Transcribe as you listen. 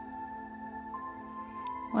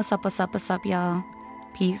What's up, y'all?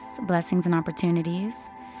 Peace, blessings, and opportunities.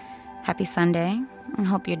 Happy Sunday. I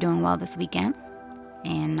hope you're doing well this weekend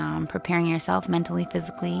and preparing yourself mentally,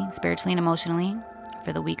 physically, spiritually, and emotionally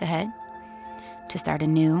for the week ahead to start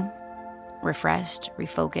anew, refreshed,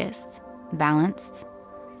 refocused, balanced,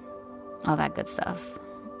 all that good stuff.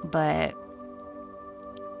 But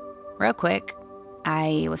real quick,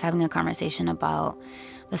 I was having a conversation about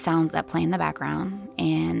the sounds that play in the background,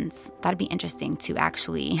 and thought it'd be interesting to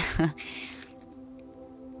actually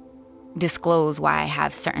disclose why I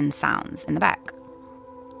have certain sounds in the back.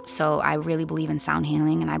 So I really believe in sound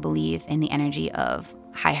healing, and I believe in the energy of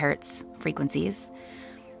high hertz frequencies.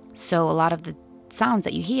 So a lot of the sounds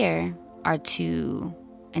that you hear are to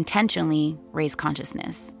intentionally raise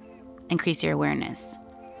consciousness, increase your awareness,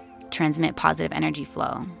 transmit positive energy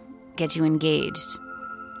flow, get you engaged,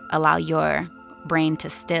 allow your brain to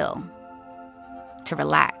still, to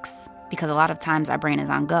relax, because a lot of times our brain is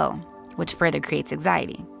on go, which further creates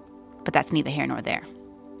anxiety. But that's neither here nor there.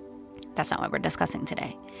 That's not what we're discussing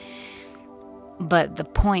today. But the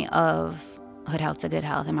point of Hood Health to Good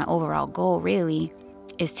Health, and my overall goal really,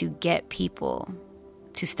 is to get people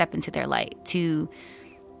to step into their light, to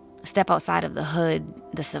step outside of the hood,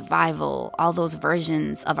 the survival, all those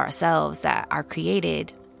versions of ourselves that are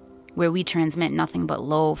created where we transmit nothing but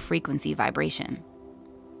low frequency vibration.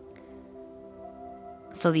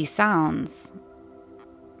 So these sounds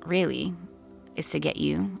really is to get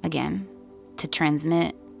you, again, to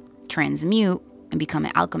transmit, transmute, and become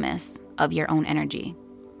an alchemist of your own energy,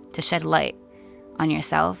 to shed light on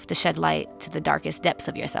yourself, to shed light to the darkest depths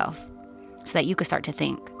of yourself, so that you can start to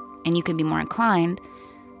think, and you can be more inclined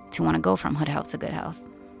to want to go from hood health to good health.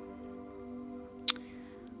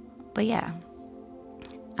 But yeah,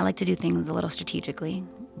 I like to do things a little strategically,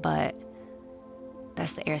 but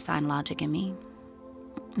that's the air sign logic in me.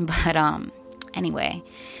 But anyway,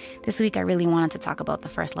 this week I really wanted to talk about the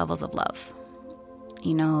first levels of love.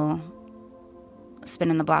 You know,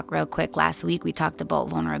 spinning the block real quick, last week we talked about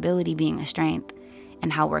vulnerability being a strength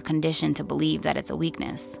and how we're conditioned to believe that it's a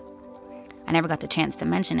weakness. I never got the chance to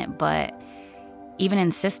mention it, but even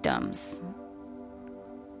in systems,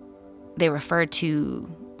 they refer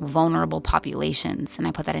to vulnerable populations, and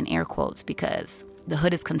I put that in air quotes because the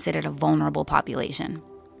hood is considered a vulnerable population,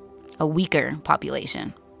 a weaker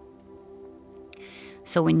population.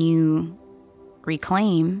 So when you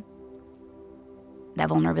reclaim that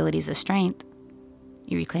vulnerability is a strength,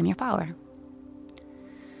 you reclaim your power.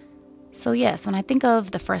 So yes, when I think of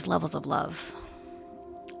the first levels of love,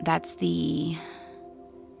 that's the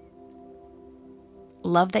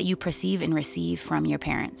love that you perceive and receive from your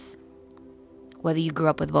parents. Whether you grew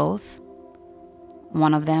up with both,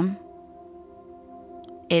 one of them,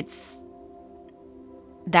 it's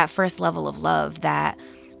that first level of love that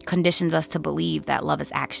conditions us to believe that love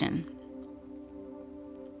is action.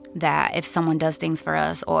 That if someone does things for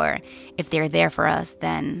us, or if they're there for us,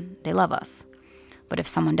 then they love us. But if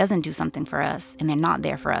someone doesn't do something for us and they're not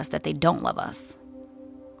there for us, that they don't love us.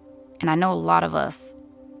 And I know a lot of us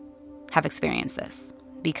have experienced this,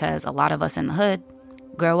 because a lot of us in the hood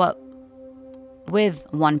grow up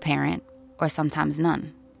with one parent or sometimes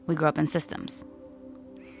none. We grow up in systems.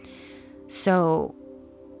 So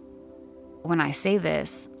when I say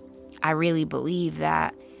this, I really believe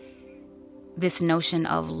that this notion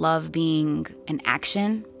of love being an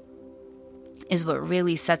action is what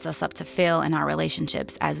really sets us up to fail in our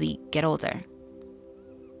relationships as we get older.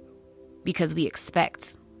 Because we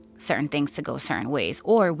expect certain things to go certain ways,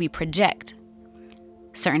 or we project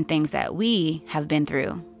certain things that we have been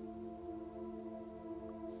through.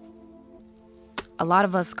 A lot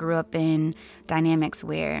of us grew up in dynamics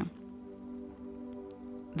where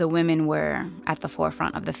the women were at the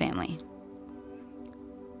forefront of the family.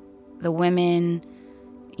 The women,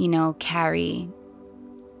 carry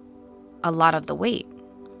a lot of the weight.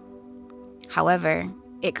 However,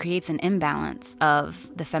 it creates an imbalance of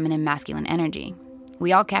the feminine masculine energy.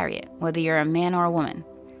 We all carry it, whether you're a man or a woman.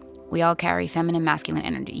 We all carry feminine masculine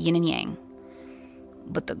energy, yin and yang.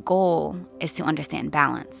 But the goal is to understand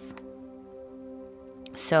balance.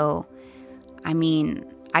 So, I can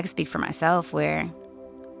speak for myself where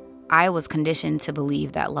I was conditioned to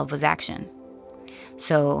believe that love was action.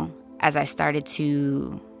 So as I started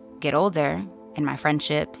to get older in my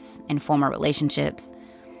friendships and former relationships,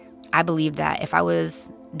 I believed that if I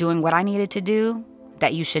was doing what I needed to do,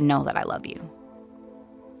 that you should know that I love you.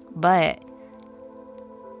 But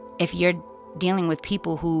if you're dealing with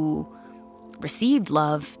people who received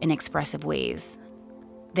love in expressive ways,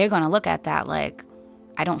 they're going to look at that like,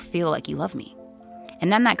 I don't feel like you love me.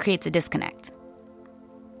 And then that creates a disconnect.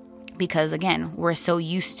 Because again, we're so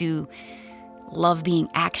used to love being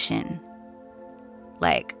action.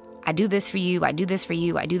 Like, I do this for you, I do this for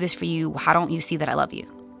you, I do this for you. How don't you see that I love you?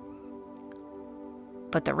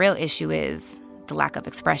 But the real issue is the lack of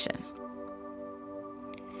expression.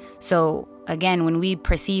 So again, when we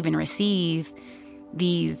perceive and receive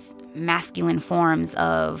these masculine forms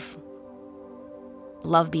of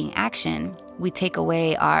love being action, we take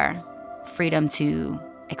away our freedom to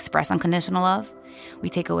express unconditional love. We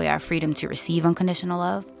take away our freedom to receive unconditional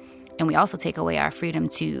love. And we also take away our freedom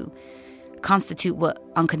to constitute what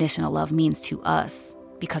unconditional love means to us,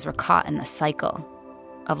 because we're caught in the cycle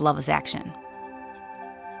of love as action.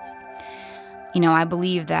 You know, I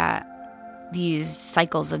believe that these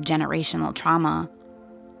cycles of generational trauma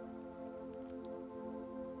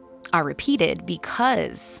are repeated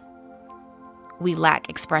because we lack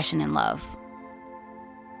expression in love.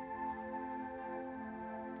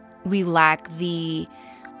 We lack the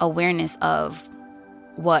awareness of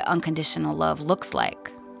what unconditional love looks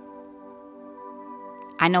like.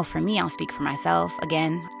 I know for me, I'll speak for myself.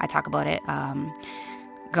 Again, I talk about it.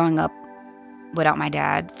 Growing up without my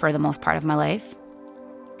dad for the most part of my life,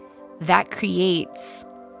 that creates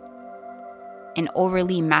an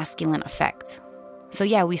overly masculine effect. So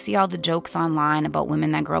yeah, we see all the jokes online about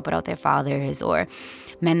women that grow up without their fathers, or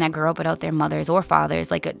men that grow up without their mothers or fathers.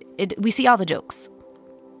 We see all the jokes.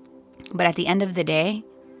 But at the end of the day,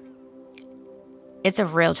 it's a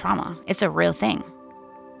real trauma. It's a real thing.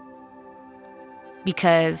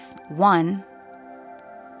 Because one,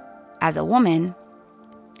 as a woman,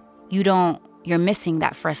 you're missing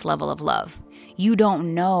that first level of love. You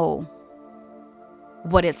don't know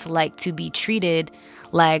what it's like to be treated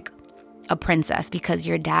like a princess because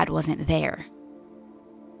your dad wasn't there.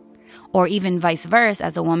 Or even vice versa,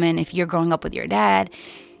 as a woman, if you're growing up with your dad,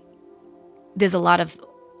 there's a lot of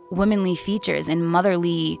womanly features and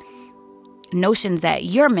motherly notions that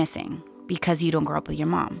you're missing because you don't grow up with your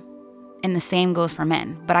mom. And the same goes for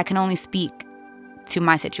men. But I can only speak to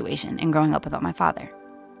my situation and growing up without my father.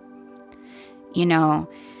 You know,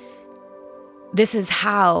 this is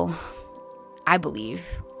how I believe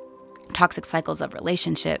toxic cycles of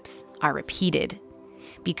relationships are repeated,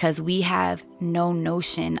 because we have no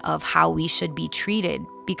notion of how we should be treated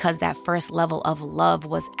because that first level of love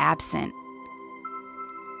was absent.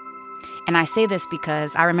 And I say this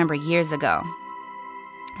because I remember years ago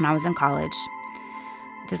when I was in college,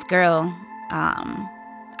 this girl,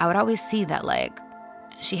 I would always see that, like,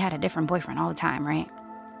 she had a different boyfriend all the time, right?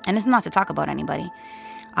 And it's not to talk about anybody,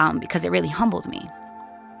 because it really humbled me.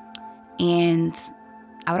 And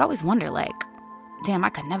I would always wonder, like, damn, I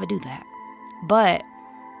could never do that. But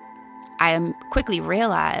I quickly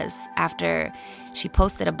realized after she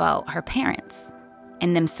posted about her parents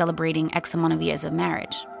and them celebrating X amount of years of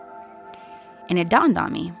marriage. And it dawned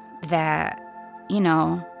on me that, you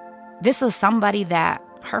know, this was somebody that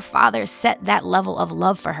her father set that level of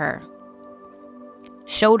love for her.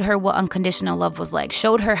 Showed her what unconditional love was like.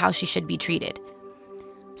 Showed her how she should be treated.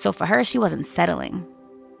 So for her, she wasn't settling.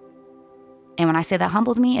 And when I say that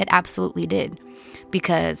humbled me, it absolutely did.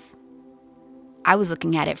 Because I was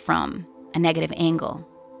looking at it from a negative angle.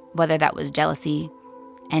 Whether that was jealousy,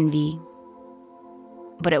 envy.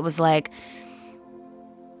 But it was like,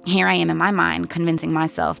 here I am in my mind convincing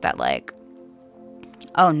myself that, like,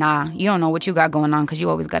 oh, nah, you don't know what you got going on because you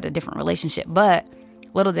always got a different relationship. But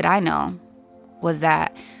little did I know was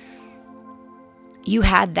that you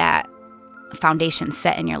had that foundation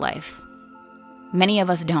set in your life. Many of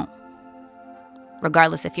us don't,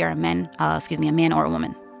 regardless if you're a man or a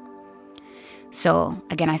woman. So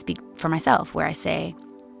again, I speak for myself where I say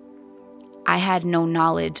I had no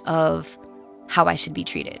knowledge of how I should be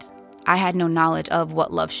treated. I had no knowledge of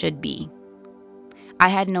what love should be. I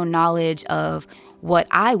had no knowledge of what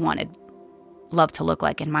I wanted love to look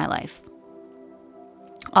like in my life.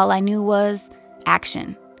 All I knew was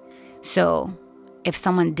action. So if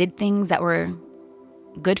someone did things that were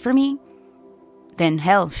good for me, then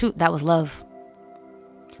hell, shoot, that was love.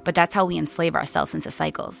 But that's how we enslave ourselves into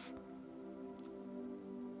cycles.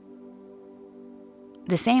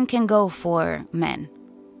 The same can go for men,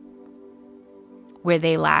 where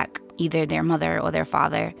they lack either their mother or their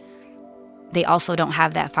father. They also don't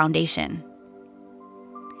have that foundation.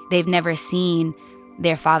 They've never seen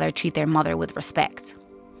their father treat their mother with respect.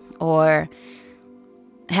 Or,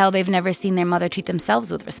 hell, they've never seen their mother treat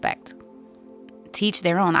themselves with respect. To each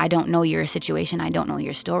their own. I don't know your situation. I don't know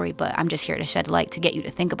your story, but I'm just here to shed light to get you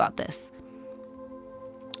to think about this.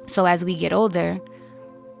 So as we get older,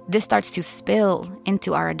 this starts to spill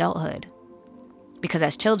into our adulthood. Because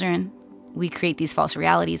as children, we create these false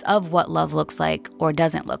realities of what love looks like or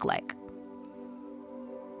doesn't look like.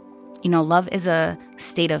 Love is a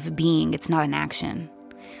state of being. It's not an action.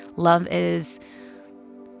 Love is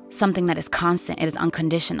something that is constant. It is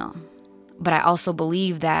unconditional. But I also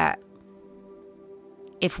believe that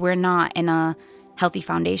if we're not in a healthy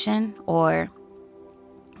foundation, or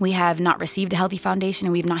we have not received a healthy foundation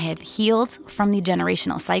and we've not have healed from the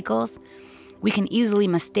generational cycles, we can easily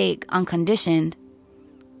mistake unconditioned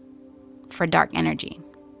for dark energy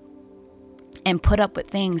and put up with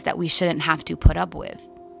things that we shouldn't have to put up with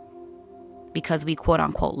because we quote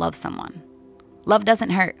unquote love someone. Love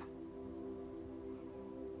doesn't hurt.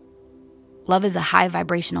 Love is a high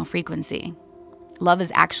vibrational frequency. Love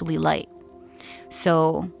is actually light.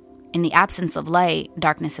 So in the absence of light,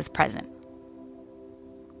 darkness is present.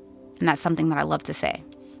 And that's something that I love to say.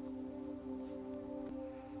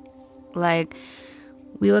 Like,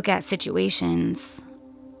 we look at situations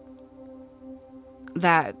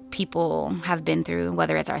that people have been through,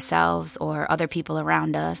 whether it's ourselves or other people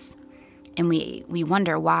around us, and we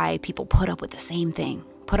wonder why people put up with the same thing.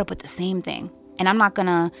 And I'm not going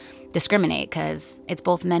to discriminate because it's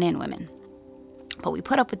both men and women. But we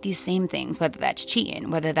put up with these same things, whether that's cheating,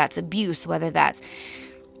 whether that's abuse, whether that's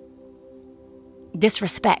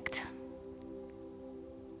disrespect.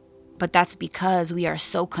 But that's because we are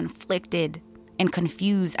so conflicted and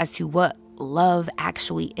confused as to what love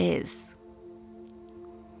actually is.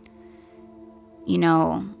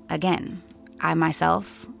 Again, I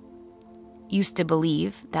myself used to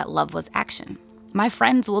believe that love was action. My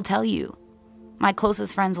friends will tell you, my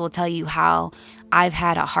closest friends will tell you how I've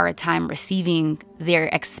had a hard time receiving their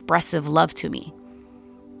expressive love to me.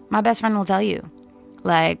 My best friend will tell you,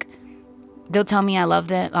 like, they'll tell me I love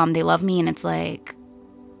them, they love me, and it's like,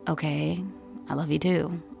 okay, I love you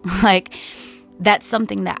too. Like, that's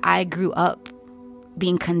something that I grew up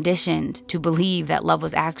being conditioned to believe, that love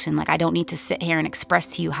was action. Like, I don't need to sit here and express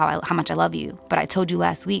to you how much I love you. But I told you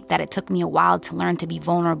last week that it took me a while to learn to be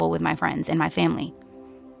vulnerable with my friends and my family.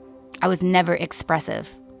 I was never expressive,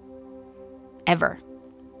 ever.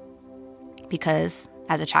 Because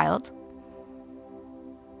as a child,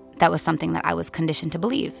 that was something that I was conditioned to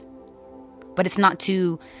believe. But it's not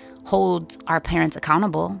to hold our parents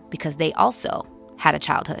accountable, because they also had a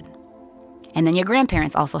childhood. And then your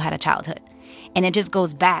grandparents also had a childhood. And it just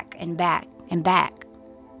goes back and back and back.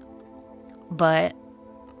 But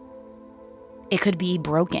it could be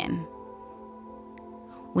broken.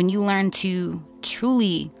 When you learn to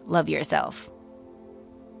truly love yourself.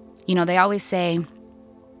 They always say,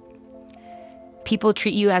 people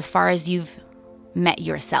treat you as far as you've met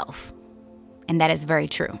yourself. And that is very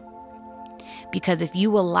true. Because if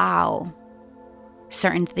you allow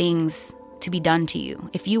certain things to be done to you,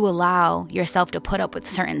 if you allow yourself to put up with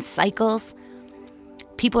certain cycles,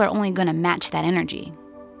 people are only going to match that energy.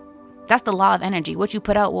 That's the law of energy. What you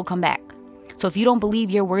put out will come back. So if you don't believe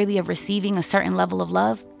you're worthy of receiving a certain level of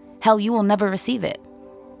love, hell, you will never receive it.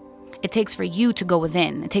 It takes for you to go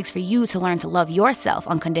within. It takes for you to learn to love yourself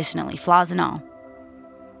unconditionally, flaws and all.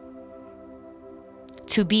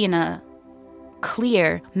 To be in a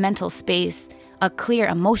clear mental space, a clear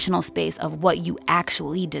emotional space of what you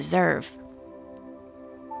actually deserve.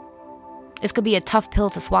 This could be a tough pill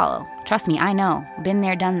to swallow. Trust me, I know. Been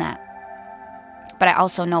there, done that. But I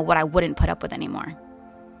also know what I wouldn't put up with anymore.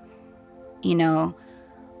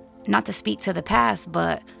 Not to speak to the past,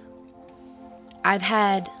 but I've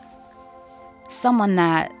had someone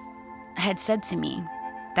that had said to me,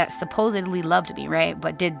 that supposedly loved me, right?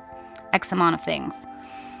 But did X amount of things,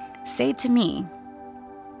 say to me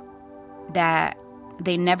that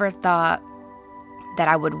they never thought that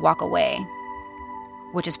I would walk away,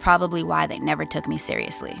 which is probably why they never took me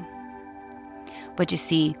seriously. But you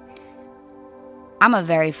see, I'm a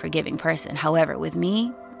very forgiving person. However, with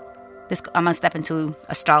me, I'm going to step into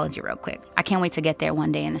astrology real quick. I can't wait to get there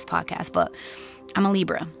one day in this podcast, but I'm a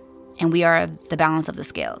Libra, and we are the balance of the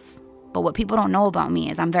scales. But what people don't know about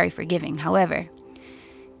me is I'm very forgiving. However,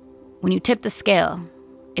 when you tip the scale,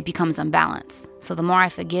 it becomes unbalanced. So the more I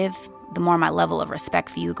forgive, the more my level of respect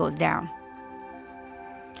for you goes down.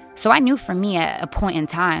 So I knew for me at a point in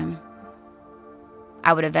time,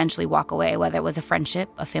 I would eventually walk away, whether it was a friendship,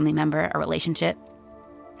 a family member, a relationship.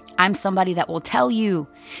 I'm somebody that will tell you,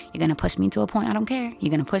 you're going to push me to a point, I don't care. You're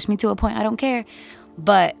going to push me to a point, I don't care.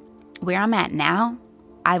 But where I'm at now,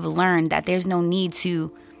 I've learned that there's no need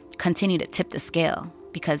to continue to tip the scale,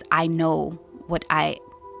 because I know what I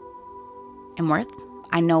am worth.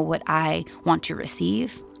 I know what I want to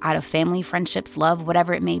receive out of family, friendships, love,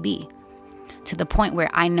 whatever it may be. To the point where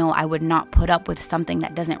I know I would not put up with something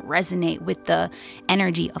that doesn't resonate with the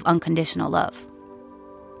energy of unconditional love.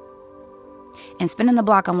 And spinning the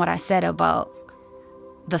block on what I said about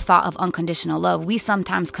the thought of unconditional love, we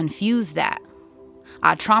sometimes confuse that.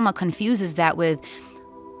 Our trauma confuses that with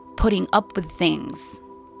putting up with things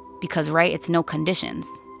because, right, it's no conditions.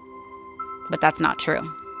 But that's not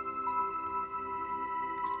true.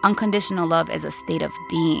 Unconditional love is a state of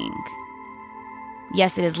being.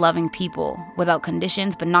 Yes, it is loving people without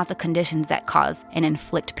conditions, but not the conditions that cause and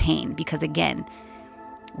inflict pain. Because again,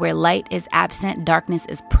 where light is absent, darkness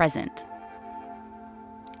is present.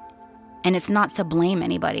 And it's not to blame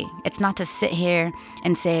anybody. It's not to sit here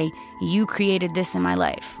and say, you created this in my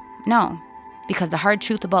life. No, because the hard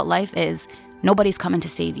truth about life is nobody's coming to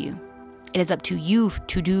save you. It is up to you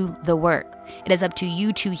to do the work. It is up to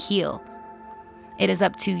you to heal. It is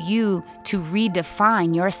up to you to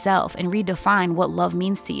redefine yourself and redefine what love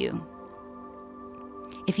means to you.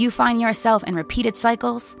 If you find yourself in repeated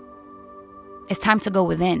cycles, it's time to go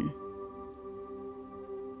within.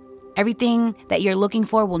 Everything that you're looking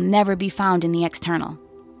for will never be found in the external.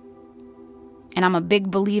 And I'm a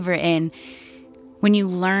big believer in when you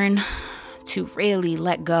learn to really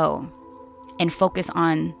let go and focus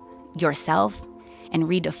on yourself and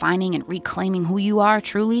redefining and reclaiming who you are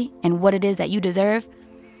truly and what it is that you deserve,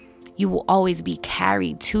 you will always be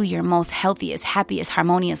carried to your most healthiest, happiest,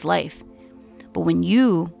 harmonious life. But when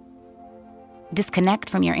you disconnect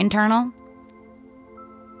from your internal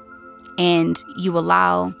and you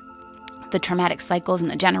allow the traumatic cycles and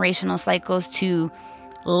the generational cycles to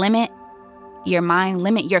limit your mind,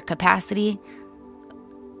 limit your capacity,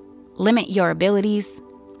 limit your abilities,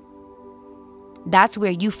 that's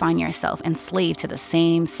where you find yourself enslaved to the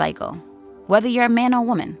same cycle, whether you're a man or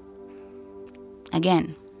woman.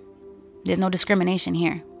 Again, there's no discrimination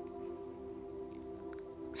here.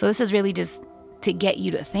 So this is really just to get you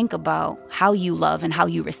to think about how you love and how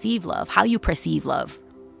you receive love, how you perceive love.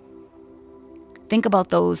 Think about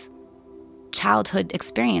those childhood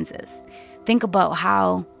experiences. Think about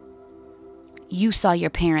how you saw your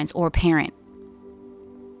parents or parent.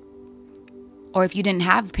 Or if you didn't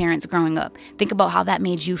have parents growing up, think about how that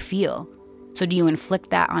made you feel. So do you inflict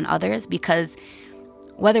that on others? Because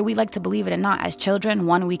whether we like to believe it or not, as children,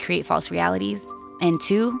 one, we create false realities. And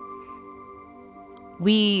two,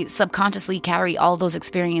 we subconsciously carry all those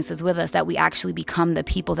experiences with us that we actually become the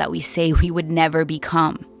people that we say we would never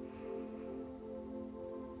become.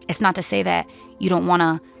 It's not to say that you don't want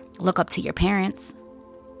to look up to your parents.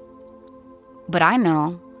 But I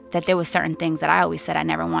know that there were certain things that I always said I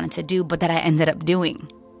never wanted to do, but that I ended up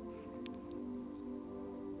doing.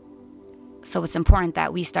 So it's important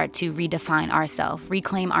that we start to redefine ourselves,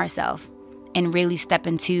 reclaim ourselves, and really step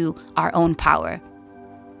into our own power.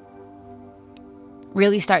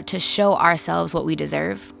 Really start to show ourselves what we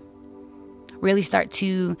deserve. Really start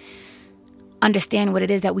to understand what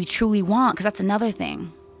it is that we truly want, because that's another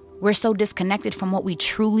thing. We're so disconnected from what we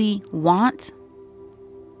truly want.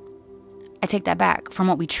 I take that back, from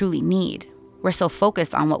what we truly need. We're so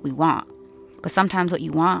focused on what we want. But sometimes what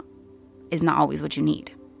you want is not always what you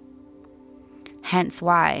need. Hence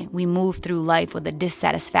why we move through life with a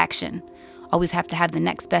dissatisfaction. Always have to have the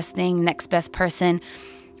next best thing, next best person.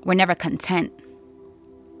 We're never content.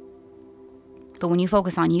 But when you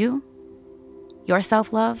focus on you, your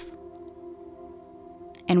self-love,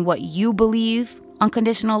 and what you believe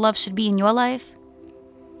unconditional love should be in your life,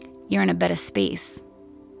 you're in a better space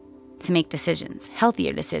to make decisions,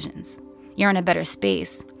 healthier decisions. You're in a better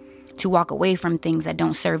space to walk away from things that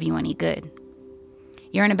don't serve you any good.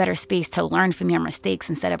 You're in a better space to learn from your mistakes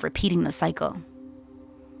instead of repeating the cycle.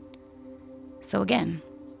 So again,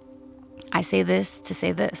 I say this to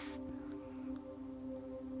say this.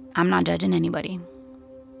 I'm not judging anybody.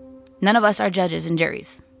 None of us are judges and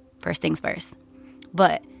juries, first things first.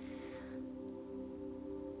 But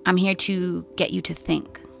I'm here to get you to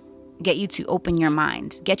think, get you to open your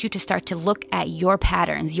mind, get you to start to look at your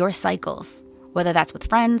patterns, your cycles, whether that's with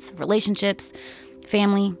friends, relationships,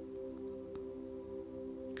 family,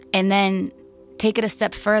 and then take it a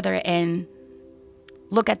step further and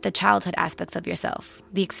look at the childhood aspects of yourself,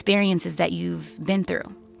 the experiences that you've been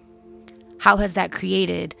through. How has that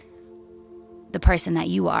created the person that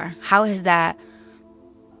you are? How has that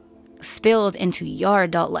spilled into your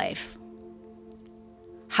adult life?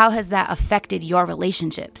 How has that affected your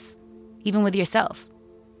relationships, even with yourself?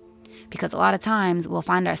 Because a lot of times we'll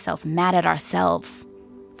find ourselves mad at ourselves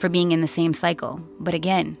for being in the same cycle. But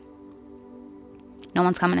again, no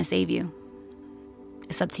one's coming to save you.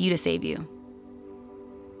 It's up to you to save you.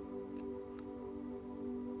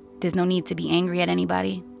 There's no need to be angry at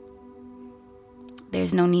anybody.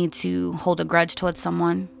 There's no need to hold a grudge towards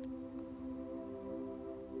someone.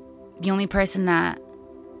 The only person that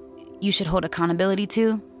you should hold accountability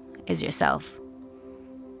to is yourself.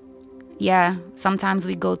 Yeah, sometimes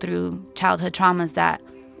we go through childhood traumas that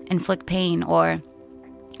inflict pain or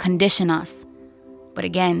condition us. But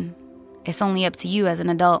again, it's only up to you as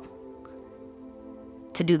an adult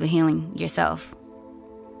to do the healing yourself,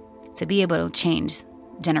 to be able to change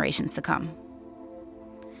generations to come.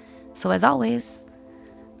 So as always,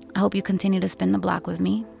 I hope you continue to spin the block with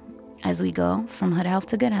me as we go from hood health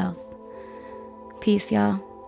to good health. Peace, y'all.